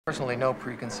Personally, no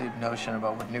preconceived notion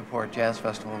about what Newport Jazz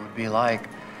Festival would be like.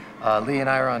 Lee and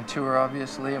I are on tour,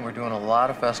 obviously, and we're doing a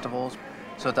lot of festivals.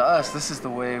 So to us, this is the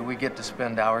way we get to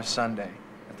spend our Sunday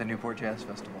at the Newport Jazz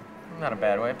Festival. Not a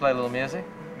bad way. Play a little music,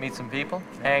 meet some people,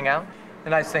 hang out. The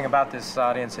nice thing about this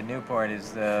audience at Newport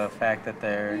is the fact that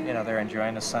they're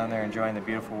enjoying the sun, they're enjoying the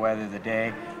beautiful weather of the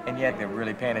day, and yet they're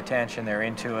really paying attention, they're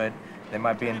into it. They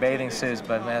might be in bathing suits,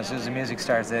 but as soon as the music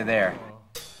starts, they're there.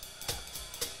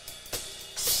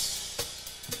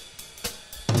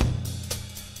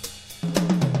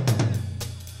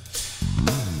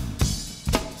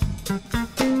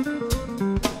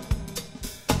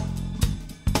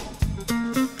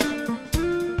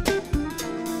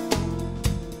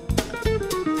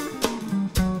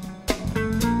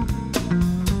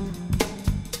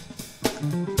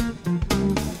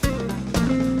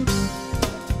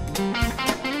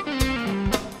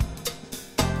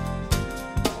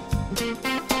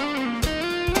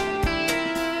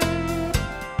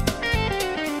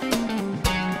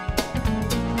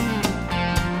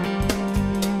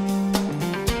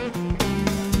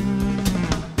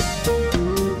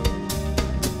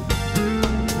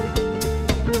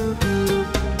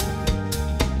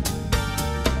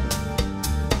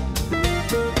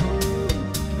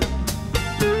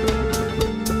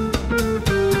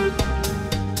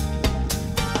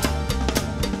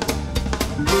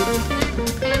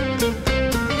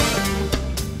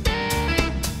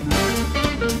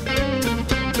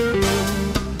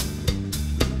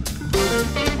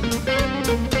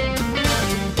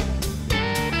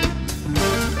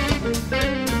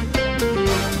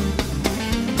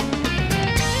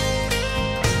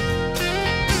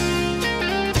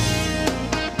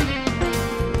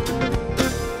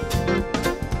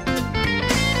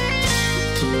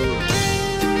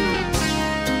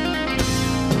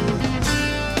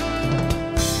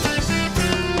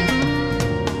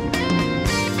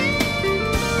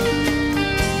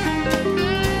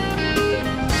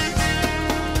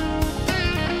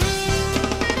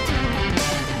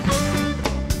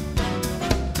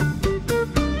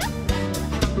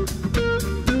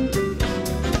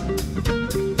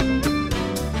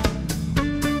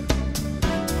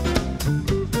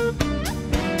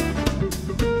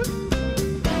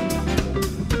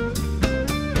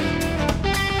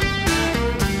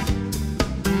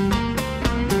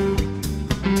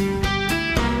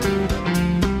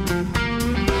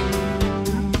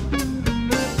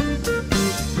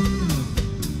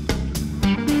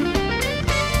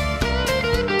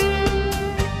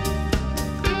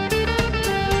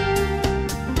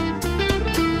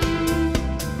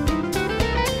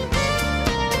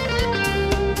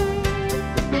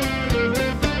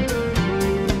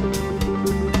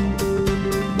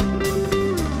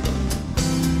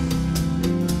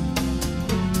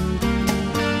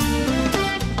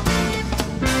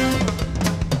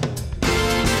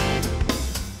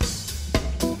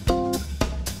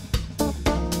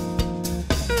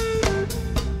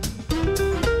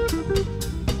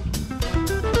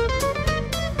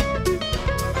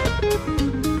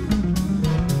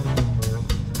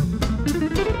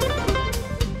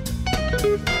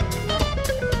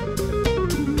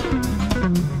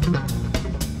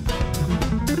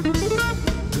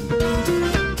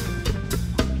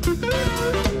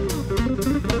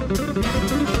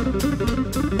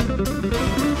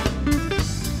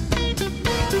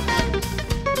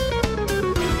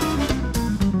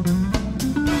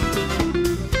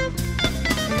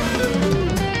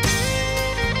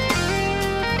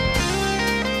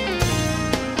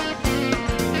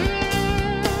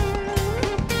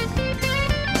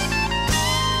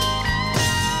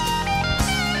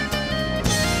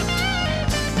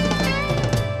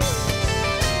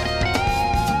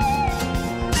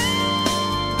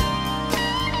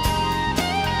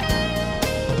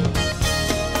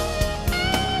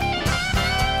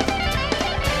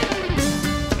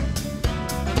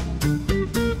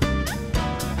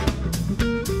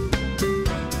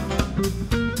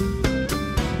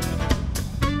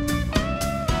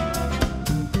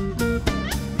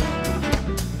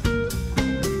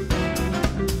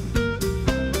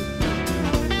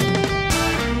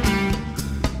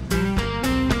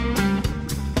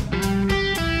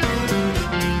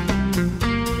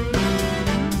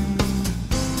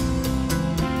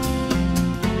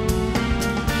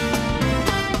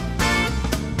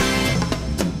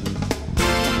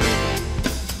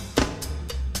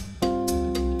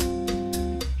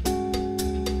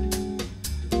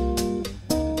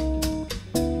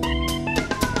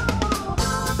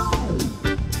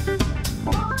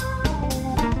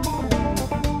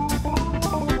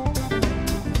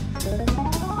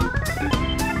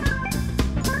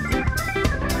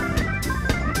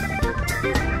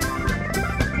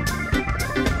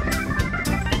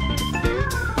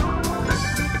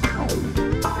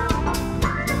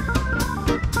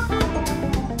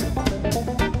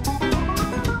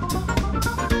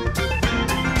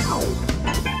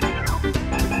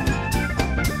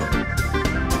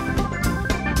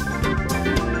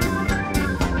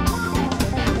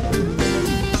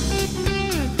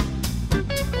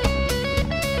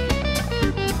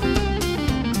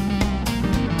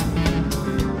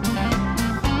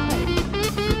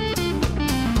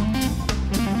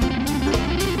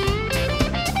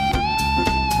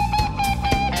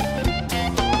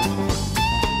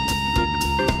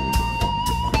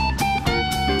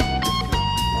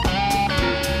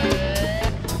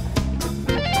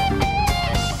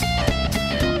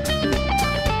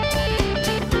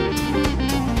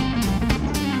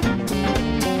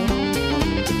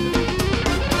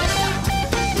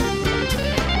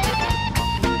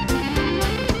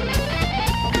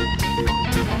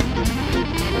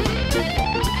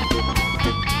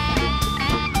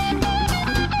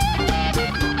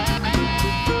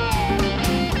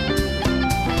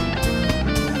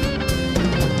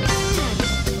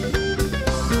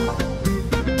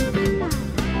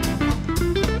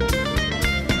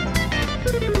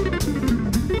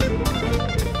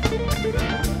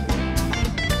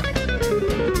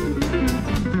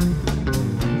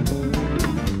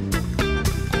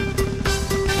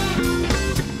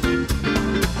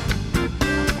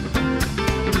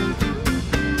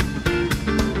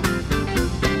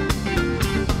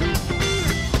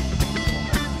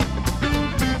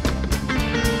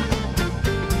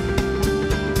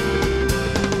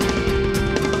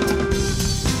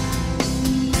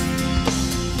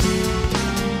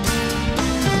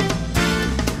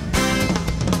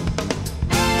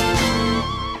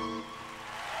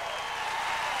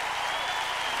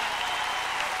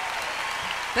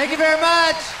 Thank you very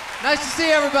much. Nice to see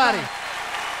everybody.